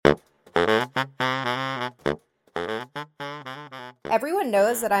Everyone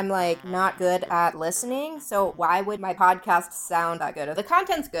knows that I'm, not good at listening, so why would my podcast sound that good? The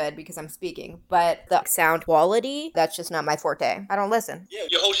content's good because I'm speaking, but the sound quality, that's just not my forte. I don't listen. Yeah,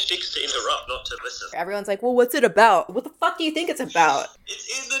 your whole shtick's to interrupt, not to listen. Everyone's like, well, what's it about? What the fuck do you think it's about?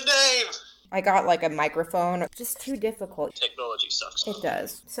 It's in the name! I got, a microphone. Just too difficult. Technology sucks. It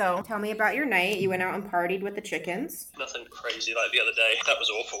does. So, tell me about your night. You went out and partied with the chickens. Nothing crazy like the other day. That was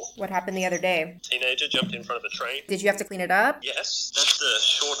awful. What happened the other day? Teenager jumped in front of a train. Did you have to clean it up? Yes, that's the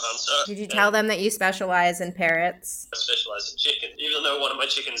short answer. Did you tell them that you specialize in parrots? I specialize in chicken, even though one of my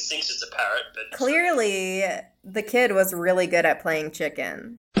chickens thinks it's a parrot, but... Clearly, the kid was really good at playing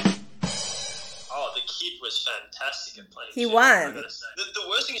chicken. Oh, the kid was fantastic at playing He chicken, won. I gotta say. The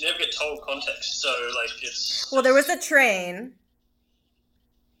worst thing is you never get told context, so, it's... Well, there was a train.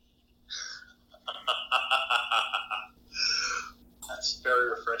 That's very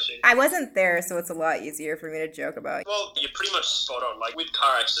refreshing. I wasn't there, so it's a lot easier for me to joke about. Well, you're pretty much spot on. With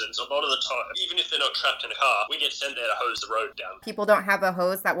car accidents, a lot of the time, even if they're not trapped in a car, we get sent there to hose the road down. People don't have a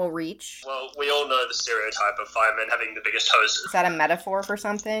hose that will reach. Well, we all know the stereotype of firemen having the biggest hoses. Is that a metaphor for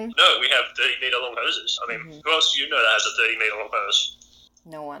something? No, we have 30-meter long hoses. Who else do you know that has a 30-meter long hose?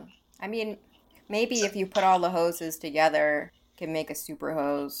 No one. I mean, maybe if you put all the hoses together, you can make a super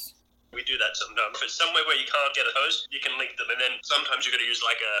hose. We do that sometimes. If it's somewhere where you can't get a hose, you can link them, and then sometimes you're going to use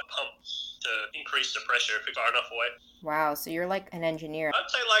a pump to increase the pressure if it's far enough away. Wow, so you're like an engineer.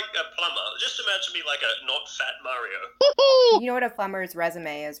 I'd say a plumber. Just imagine me like a not fat Mario. You know what a plumber's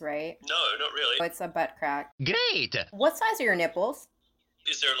resume is, right? No, not really. It's a butt crack. Great! What size are your nipples?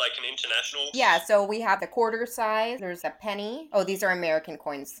 Is there an international? Yeah, so we have the quarter size. There's a penny. Oh, these are American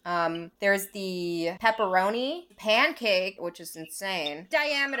coins. There's the pepperoni, pancake, which is insane.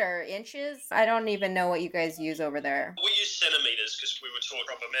 Diameter, inches. I don't even know what you guys use over there. We use centimeters because we were taught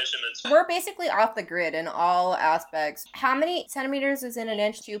proper measurements. We're basically off the grid in all aspects. How many centimeters is in an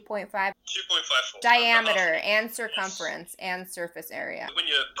inch? 2.5? 2.54. Diameter and circumference and surface area. When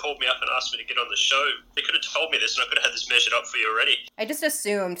you called me up and asked me to get on the show, they could have told me this and I could have had this measured up for you already. I just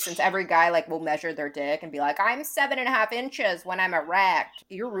assumed, since every guy will measure their dick and be like, I'm 7.5 inches when I'm erect.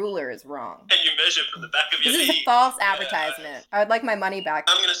 Your ruler is wrong. And you measure from the back of your knee. This is a false advertisement. I would like my money back.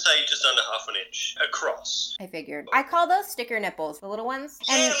 I'm going to say just under half an inch across. I figured. I call those sticker nipples, the little ones.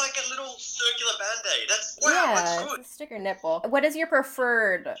 Yeah, like a little circular band-aid. That's good. It's a sticker nipple. What is your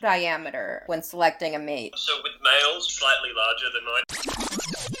preferred diameter when selecting a mate? So with males, slightly larger than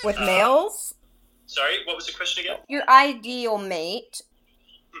mine. With males? Sorry, what was the question again? Your ideal mate.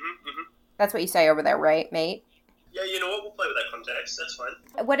 That's what you say over there, right, mate? Yeah, you know what? We'll play with that context. That's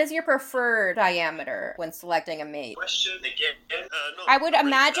fine. What is your preferred diameter when selecting a mate? Question again? I would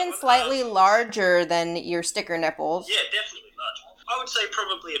imagine slightly larger than your sticker nipples. Yeah, definitely larger. I would say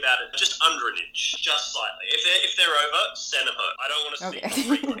probably about just under an inch, just slightly. If they're over, send them home. I don't want to see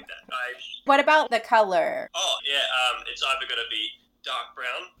freak like that. What about the color? Oh, yeah, it's either going to be dark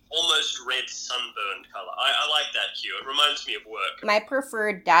brown, almost red sunburned color. I like that hue. It reminds me of work. My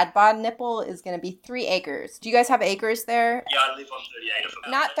preferred dad bod nipple is going to be 3 acres. Do you guys have acres there? Yeah, I live on 38 of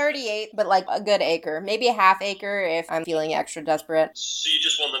them. Not 38, but a good acre. Maybe a half acre if I'm feeling extra desperate. So you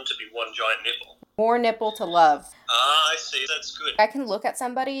just want them to be one giant nipple? More nipple to love. Ah, I see. That's good. I can look at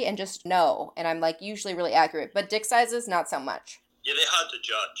somebody and just know, and I'm usually really accurate, but dick sizes, not so much. Yeah, they're hard to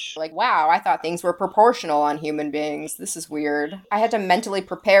judge. Wow, I thought things were proportional on human beings. This is weird. I had to mentally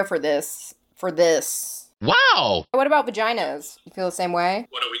prepare for this. Wow! What about vaginas? You feel the same way?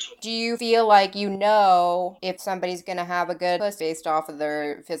 What are we talking? Do you feel like you know if somebody's gonna have a good puss based off of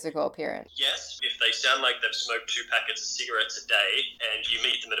their physical appearance? Yes, if they sound like they've smoked 2 packets of cigarettes a day and you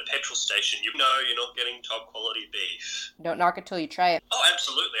meet them at a petrol station, you know you're not getting top quality beef. Don't knock it till you try it. Oh,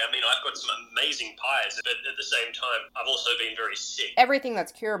 absolutely. I've got some amazing pies, but at the same time, I've also been very sick. Everything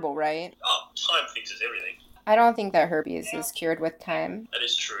that's curable, right? Oh, time fixes everything. I don't think that herpes is cured with time. That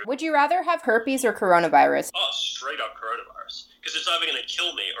is true. Would you rather have herpes or coronavirus? Oh, straight up coronavirus. Because it's either going to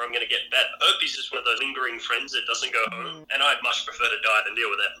kill me or I'm going to get better. Herpes is one of those lingering friends that doesn't go home, and I'd much prefer to die than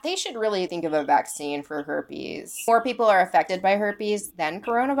deal with it. They should really think of a vaccine for herpes. More people are affected by herpes than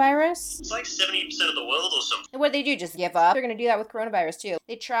coronavirus. It's like 70% of the world or something. What do they do? Just give up? They're going to do that with coronavirus too.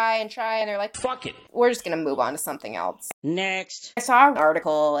 They try, and they're like, Fuck it. we're just going to move on to something else. Next. I saw an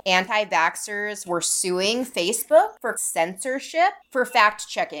article. Anti-vaxxers were suing Facebook for censorship for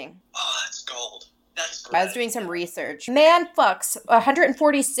fact-checking. Oh, that's gold. That's great. I was doing some research. Man fucks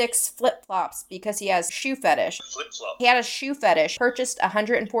 146 flip-flops because he has shoe fetish. Flip-flop? He had a shoe fetish, purchased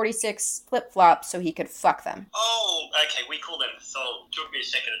 146 flip-flops so he could fuck them. Oh, okay, we call them thong. Took me a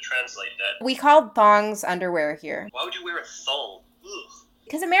second to translate that. We called thongs underwear here. Why would you wear a thong? Ugh.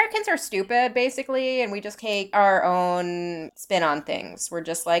 Because Americans are stupid, basically, and we just take our own spin on things. We're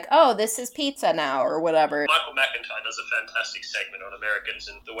just like, oh, this is pizza now, or whatever. Michael McIntyre does a fantastic segment on Americans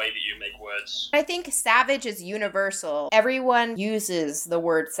and the way that you make words. I think savage is universal. Everyone uses the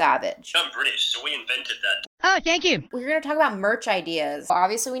word savage. I'm British, so we invented that. Oh, thank you. We're going to talk about merch ideas.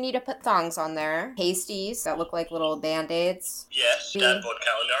 Obviously, we need to put thongs on there. Pasties that look like little Band-Aids. Yes, Dad bod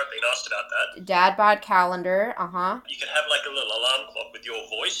calendar. I've been asked about that. Dad bod calendar, You could have like a little alarm clock with your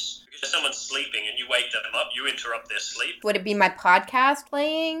voice. If someone's sleeping and you wake them up, you interrupt their sleep. Would it be my podcast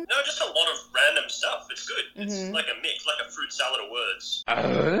playing? No, just a lot of random stuff. It's good. It's like a mix, like a fruit salad of words.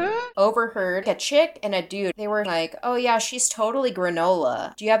 Overheard a chick and a dude. They were like, oh yeah, she's totally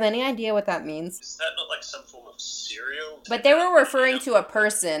granola. Do you have any idea what that means? Is that not like some form of cereal? But they were referring to a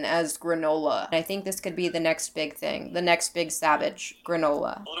person as granola. I think this could be the next big thing. The next big savage.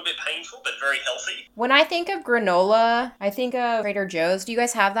 Granola. A little bit painful, but very healthy. When I think of granola, I think of Trader Joe's. Do you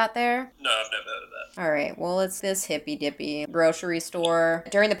guys have that there? No, I've never heard of that. Alright, well, it's this hippy-dippy grocery store.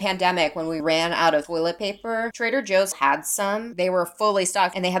 During the pandemic, when we ran out of toilet paper, Trader Joe's had some. They were fully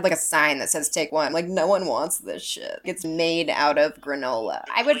stocked, and they had like a sign that says, take one. Like, no one wants this shit. It's made out of granola.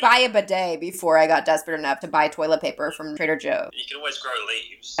 I would buy a bidet before I got desperate enough to buy toilet paper from Trader Joe's. You can always grow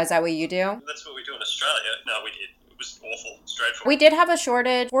leaves. Is that what you do? That's what we do in Australia. No, we did. It was awful. Straightforward. We did have a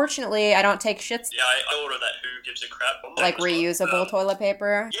shortage. Fortunately, I don't take shits. Yeah, I order that who gives a crap. Like reusable toilet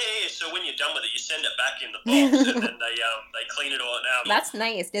paper. Yeah, so when you're done with it, you send it back in the box and then they clean it all out. That's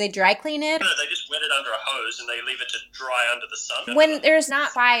nice. Do they dry clean it? No, they just wet it under a hose and they leave it to dry under the sun. When there's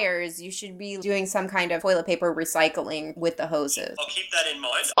not fires, you should be doing some kind of toilet paper recycling with the hoses. I'll keep that in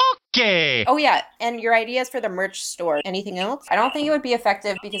mind. Okay. Oh yeah, and your ideas for the merch store. Anything else? I don't think it would be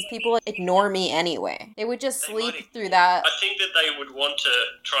effective because people ignore me anyway. They would just sleep through that. I think that they would want to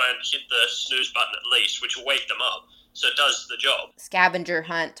try and hit the snooze button at least, which will wake them up. So it does the job. Scavenger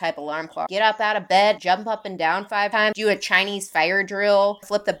hunt type alarm clock. Get up out of bed, jump up and down 5 times, do a Chinese fire drill,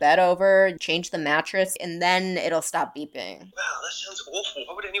 flip the bed over, change the mattress, and then it'll stop beeping. Wow, that sounds awful.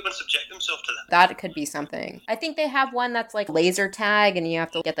 Why would anyone subject themselves to that? That could be something. I think they have one that's like laser tag and you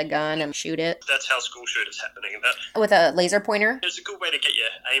have to get the gun and shoot it. That's how school shoot is happening. And that with a laser pointer. It's a good way to get your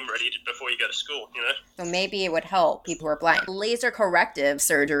aim ready before you go to school, you know? So maybe it would help people who are blind. Laser corrective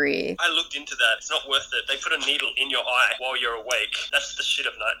surgery. I looked into that. It's not worth it. They put a needle in your eye while you're awake. That's the shit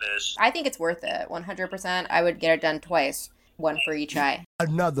of nightmares. I think it's worth it. 100%. I would get it done twice. One for each eye.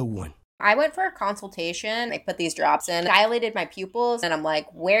 Another one. I went for a consultation. They put these drops in, dilated my pupils, and I'm like,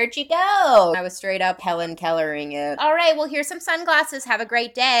 where'd you go? I was straight up Helen Kellering it. All right, well, here's some sunglasses. Have a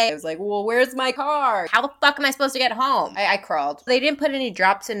great day. I was like, well, where's my car? How the fuck am I supposed to get home? I crawled. They didn't put any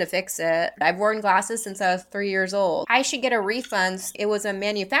drops in to fix it. I've worn glasses since I was 3 years old. I should get a refund. It was a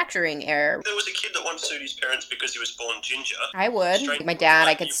manufacturing error. There was a kid that once sued his parents because he was born ginger. I would. My dad,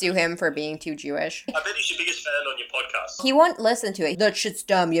 I could sue him for being too Jewish. I bet he's your biggest fan on your podcast. He won't listen to it. That shit's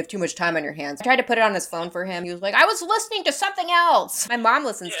dumb. You have too much time on your hands. I tried to put it on his phone for him. He was like, I was listening to something else. My mom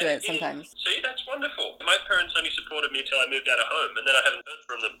listens to it sometimes. See, that's wonderful. My parents only supported me until I moved out of home, and then I haven't heard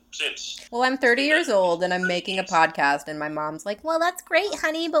from them since. Well, I'm 30 years old, and I'm making a podcast, and my mom's like, well, that's great,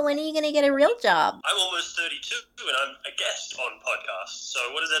 honey, but when are you going to get a real job? I'm almost 32, and I'm a guest on podcasts, so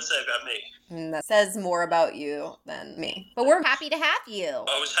what does that say about me? And that says more about you than me. But we're happy to have you.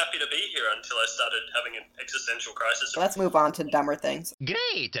 I was happy to be here until I started having an existential crisis. Let's move on to dumber things.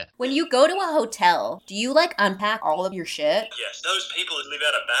 Great. When you go to a hotel, do you, unpack all of your shit? Yes, those people that live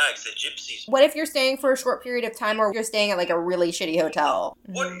out of bags, they're gypsies. What if you're staying for a short period of time, or you're staying at, a really shitty hotel?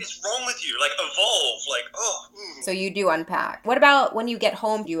 What is wrong with you? Evolve. So you do unpack. What about when you get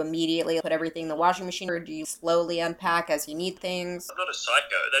home? Do you immediately put everything in the washing machine, or do you slowly unpack as you need things? I'm not a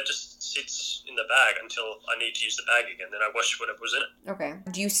psycho. That just sits in the bag until I need to use the bag again. Then I wash whatever was in it.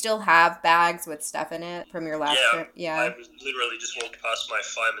 Okay. Do you still have bags with stuff in it from your last trip? Yeah. I literally just walked past my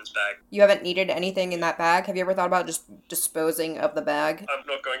fireman's bag. You haven't needed anything in that bag? Have you ever thought about just disposing of the bag? I'm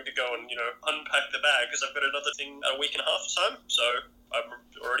not going to go and, unpack the bag because I've got another thing a week and a half time. So I'm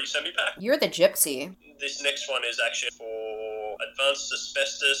already semi-packed. You're the gypsy. This next one is actually for advanced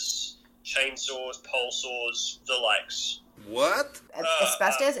asbestos, chainsaws, pole saws, the likes. What?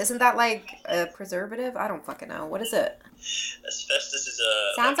 Asbestos? Isn't that a preservative? I don't fucking know. What is it? Asbestos is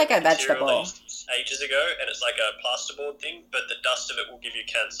a... Sounds like a vegetable. Ages ago, and it's like a plasterboard thing, but the dust of it will give you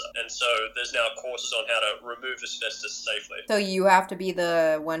cancer. And so there's now courses on how to remove asbestos safely. So you have to be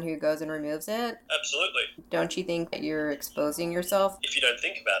the one who goes and removes it? Absolutely. Don't you think that you're exposing yourself? If you don't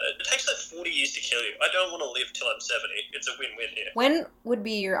think about it, it takes 40 years to kill you. I don't want to live till I'm 70. It's a win-win here. When would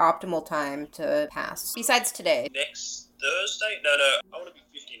be your optimal time to pass? Besides today? Next Thursday? No, I want to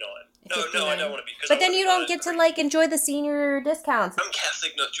be 59. No, I don't want to be. But then you don't get to, like, enjoy the senior discounts. I'm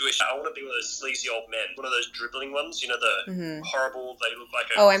Catholic, not Jewish. I want to be one of those sleazy old men. One of those dribbling ones. You know, the horrible, they look like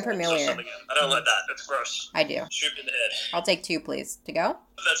a I'm corpse familiar. or something. I don't like that. That's gross. I do. Shoot me in the head. I'll take 2, please. To go?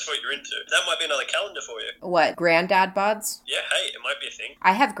 That's what you're into. That might be another calendar for you. What, granddad bods? Yeah, hey, it might be a thing.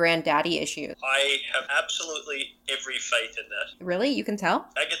 I have granddaddy issues. I have absolutely every faith in that. Really? You can tell?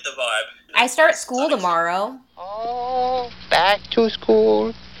 I get the vibe. I start school tomorrow. Oh, back to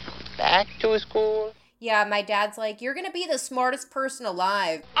school. Back to school. Yeah, my dad's like, you're gonna be the smartest person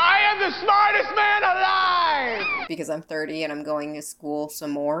alive. I am the smartest man alive! Because I'm 30 and I'm going to school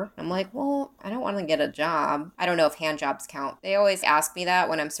some more. I'm like, well, I don't want to get a job. I don't know if hand jobs count. They always ask me that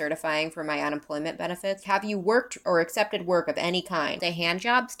when I'm certifying for my unemployment benefits. Have you worked or accepted work of any kind? Do hand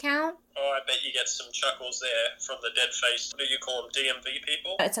jobs count? Oh, I bet you get some chuckles there from the dead face. What do you call them, DMV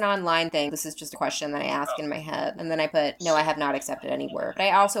people? It's an online thing. This is just a question that I ask in my head. And then I put, no, I have not accepted any work. But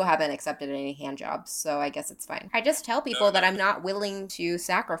I also haven't accepted any hand jobs, so I guess it's fine. I just tell people that I'm not willing to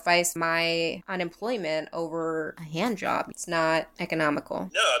sacrifice my unemployment over a hand job. It's not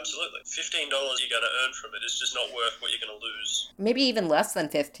economical. No, absolutely. $15 you gotta earn from it. It's just not worth what you're gonna lose. Maybe even less than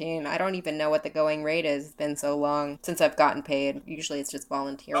 15. I don't even know what the going rate is. It's been so long since I've gotten paid. Usually it's just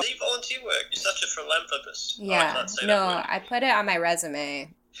volunteer. See, volunteer work. You're such a philanthropist. Yeah. I can't say No, that word. I put it on my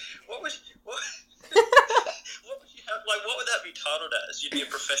resume. What would what would you have, like, what would that be titled as? You'd be a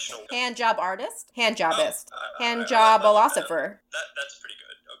professional. Hand job artist? Hand jobist. Oh, Hand I job like philosopher. That's pretty good.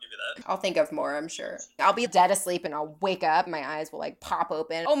 I'll give you that. I'll think of more, I'm sure. I'll be dead asleep and I'll wake up. My eyes will like pop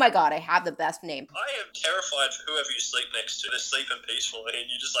open. Oh my god, I have the best name. I am terrified for whoever you sleep next to. They're sleeping peacefully and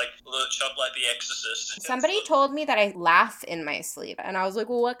you just like lurch up like the Exorcist. Somebody told me that I laugh in my sleep. And I was like,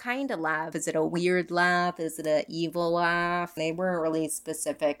 well, what kind of laugh? Is it a weird laugh? Is it an evil laugh? They weren't really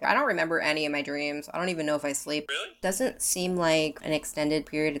specific. I don't remember any of my dreams. I don't even know if I sleep. Really? Doesn't seem like an extended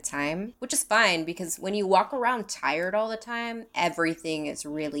period of time, which is fine because when you walk around tired all the time, everything is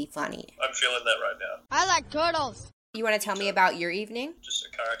really funny. I'm feeling that right now. I like turtles. You want to tell me about your evening? Just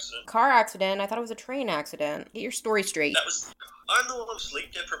a car accident. Car accident? I thought it was a train accident. Get your story straight. I'm the one with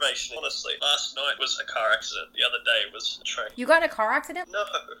sleep deprivation, honestly. Last night was a car accident. The other day was a train. You got in a car accident? No.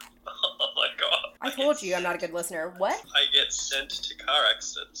 Oh my god. I told you I'm not a good listener. What? I get sent to car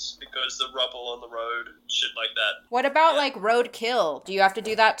accidents because the rubble on the road, shit like that. What about like roadkill? Do you have to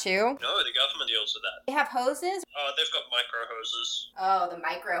do that too? No, the government deals with that. They have hoses? Oh, they've got micro hoses. Oh, the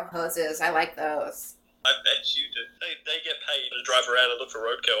micro hoses. I like those. I bet you do. They get paid to drive around and look for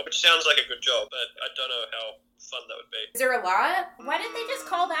roadkill, which sounds like a good job, but I don't know how fun that would be. Is there a lot? Why didn't they just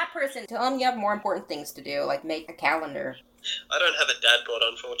call that person? Tell them you have more important things to do, like make a calendar. I don't have a dad bod,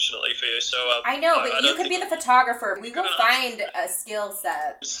 unfortunately, for you, so... I know, but you could be the photographer. We will find a skill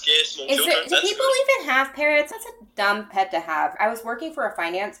set. Scare small children. Do people even have parrots? That's a dumb pet to have. I was working for a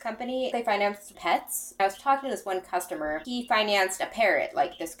finance company. They financed pets. I was talking to this one customer. He financed a parrot.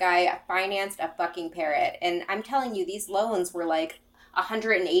 Like, this guy financed a fucking parrot. And I'm telling you, these loans were like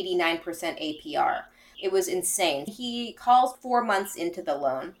 189% APR. It was insane. He calls 4 months into the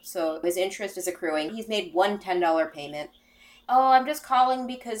loan, so his interest is accruing. He's made one $10 payment. Oh, I'm just calling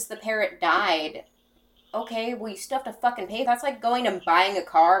because the parrot died. Okay, well, you still have to fucking pay. That's like going and buying a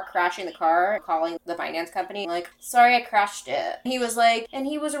car, crashing the car, calling the finance company, like, sorry, I crashed it. He was like, and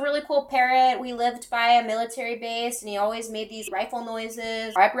he was a really cool parrot. We lived by a military base, and he always made these rifle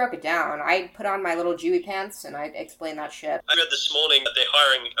noises. I broke it down. I put on my little Jewy pants, and I explained that shit. I read this morning that they're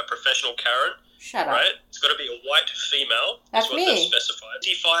hiring a professional Karen. Shut up. Right? It's got to be a white female. That's what me. They've specified.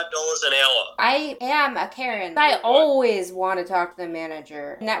 $55 an hour. I am a Karen. I always want to talk to the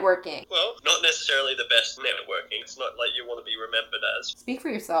manager. Networking. Well, not necessarily the best networking. It's not like you want to be remembered as. Speak for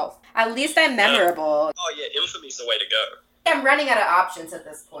yourself. At least I'm memorable. Oh yeah, infamy's the way to go. I'm running out of options at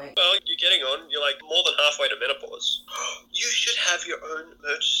this point. Well, you're getting on. You're like more than halfway to menopause. You should have your own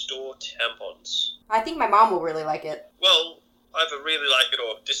merch store tampons. I think my mom will really like it. Well, either really like it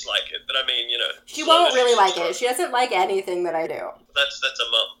or dislike it, but I mean, you know. She won't really like it. She doesn't like anything that I do. That's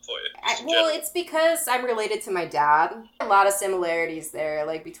a mum for you. Well, it's because I'm related to my dad. A lot of similarities there,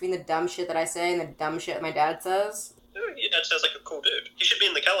 like between the dumb shit that I say and the dumb shit my dad says. Your dad sounds like a cool dude. He should be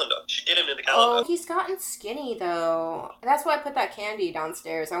in the calendar. You should get him in the calendar. Oh, he's gotten skinny, though. That's why I put that candy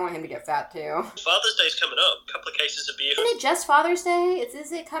downstairs. I want him to get fat, too. Father's Day's coming up. A couple of cases of beer. Isn't it just Father's Day?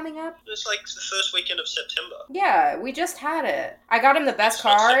 Is it coming up? It's like the first weekend of September. Yeah, we just had it. I got him the best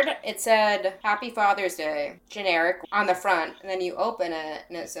card. It said, Happy Father's Day, generic, on the front. And then you open it,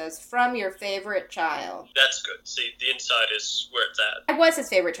 and it says, from your favorite child. That's good. See, the inside is where it's at. I was his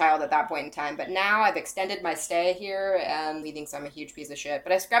favorite child at that point in time, but now I've extended my stay here, and he thinks I'm a huge piece of shit.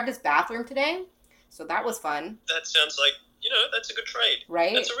 But I scrubbed his bathroom today, so that was fun. That sounds like that's a good trade.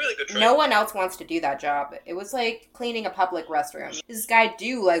 Right? That's a really good trade. No one else wants to do that job. It was like cleaning a public restroom. This guy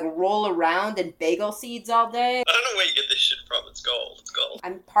roll around in bagel seeds all day. I don't know where you get this shit from. It's gold.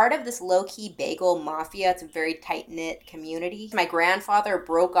 I'm part of this low-key bagel mafia. It's a very tight-knit community. My grandfather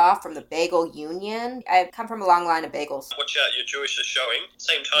broke off from the bagel union. I come from a long line of bagels. Watch out, your Jewish is showing.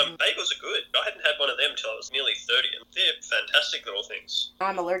 Same time, bagels are good. I hadn't had one of them till I was nearly 30, and they're fantastic little things.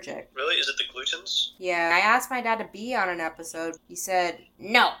 I'm allergic. Really? Is it the glutens? Yeah, I asked my dad to be on an episode. He said,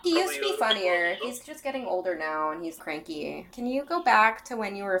 no. He used to be Probably funnier. He's just getting older now, and he's cranky. Can you go back to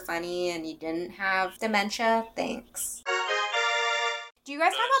when you were funny and you didn't have dementia? Thanks. Do you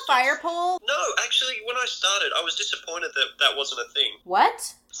guys have a fire pole? No, actually, when I started, I was disappointed that wasn't a thing.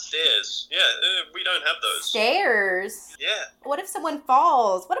 What? Stairs. Yeah, we don't have those. Stairs? Yeah. What if someone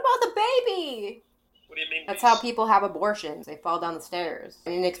falls? What about the baby? What do you mean? That's how people have abortions. They fall down the stairs.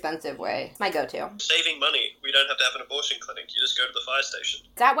 In an inexpensive way. It's my go-to. Saving money. We don't have to have an abortion clinic. You just go to the fire station.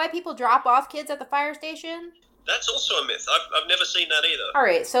 Is that why people drop off kids at the fire station? That's also a myth. I've never seen that either. All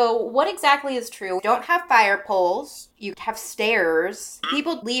right, so what exactly is true? You don't have fire poles. You have stairs.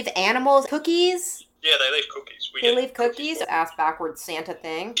 People leave animals cookies. Yeah, they leave cookies. They leave cookies. Ass backwards Santa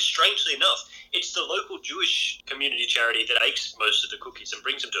thing. Strangely enough, it's the local Jewish community charity that makes most of the cookies and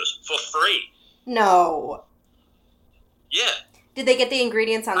brings them to us for free. No. Yeah. Did they get the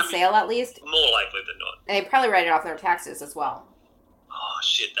ingredients on sale at least? More likely than not. And they probably write it off in their taxes as well. Oh,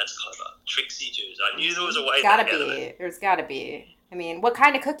 shit, that's clever. Tricksy Jews. I knew there was a way. Gotta be. There's gotta be. I mean, what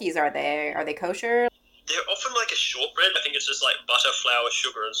kind of cookies are they? Are they kosher? They're often like a shortbread. I think it's just like butter, flour,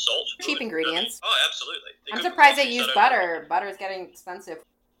 sugar, and salt. Cheap ingredients. Oh, absolutely. I'm surprised they use butter. Butter's getting expensive.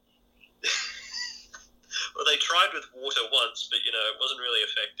 Well, they tried with water once, but, it wasn't really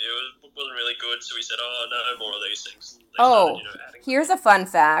effective. It wasn't really good, so we said, no more of these things. Here's a fun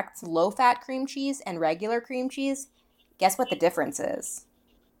fact. Low-fat cream cheese and regular cream cheese, guess what the difference is?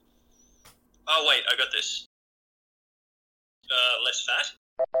 Oh, wait, I got this. Less fat?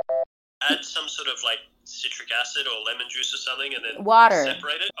 Add some sort of, citric acid or lemon juice or something, and then water.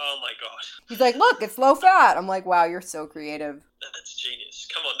 Separate it? Oh, my God. He's like, look, it's low-fat. I'm like, wow, you're so creative. That's genius.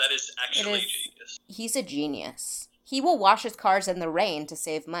 Come on, that is actually genius. He's a genius. He will wash his cars in the rain to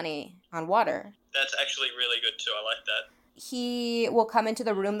save money on water. That's actually really good, too. I like that. He will come into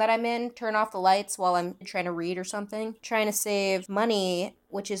the room that I'm in, turn off the lights while I'm trying to read or something, trying to save money,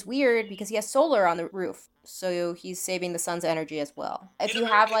 which is weird because he has solar on the roof. So he's saving the sun's energy as well. If you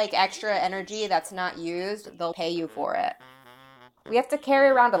have extra energy that's not used, they'll pay you for it. We have to carry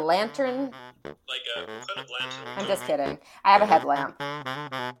around a lantern. What kind of lantern? I'm just kidding. I have a headlamp.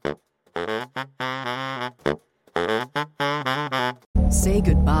 Say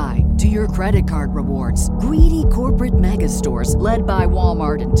goodbye to your credit card rewards. Greedy corporate mega stores, led by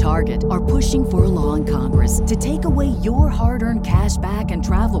Walmart and Target, are pushing for a law in Congress to take away your hard-earned cash back and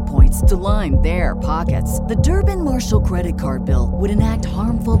travel points to line their pockets. The Durbin-Marshall credit card bill would enact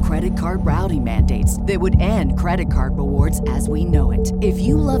harmful credit card routing mandates that would end credit card rewards as we know it. If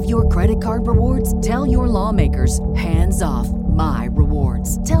you love your credit card rewards, tell your lawmakers, hands off my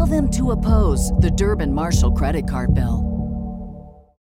rewards. Tell them to oppose the Durbin-Marshall credit card bill.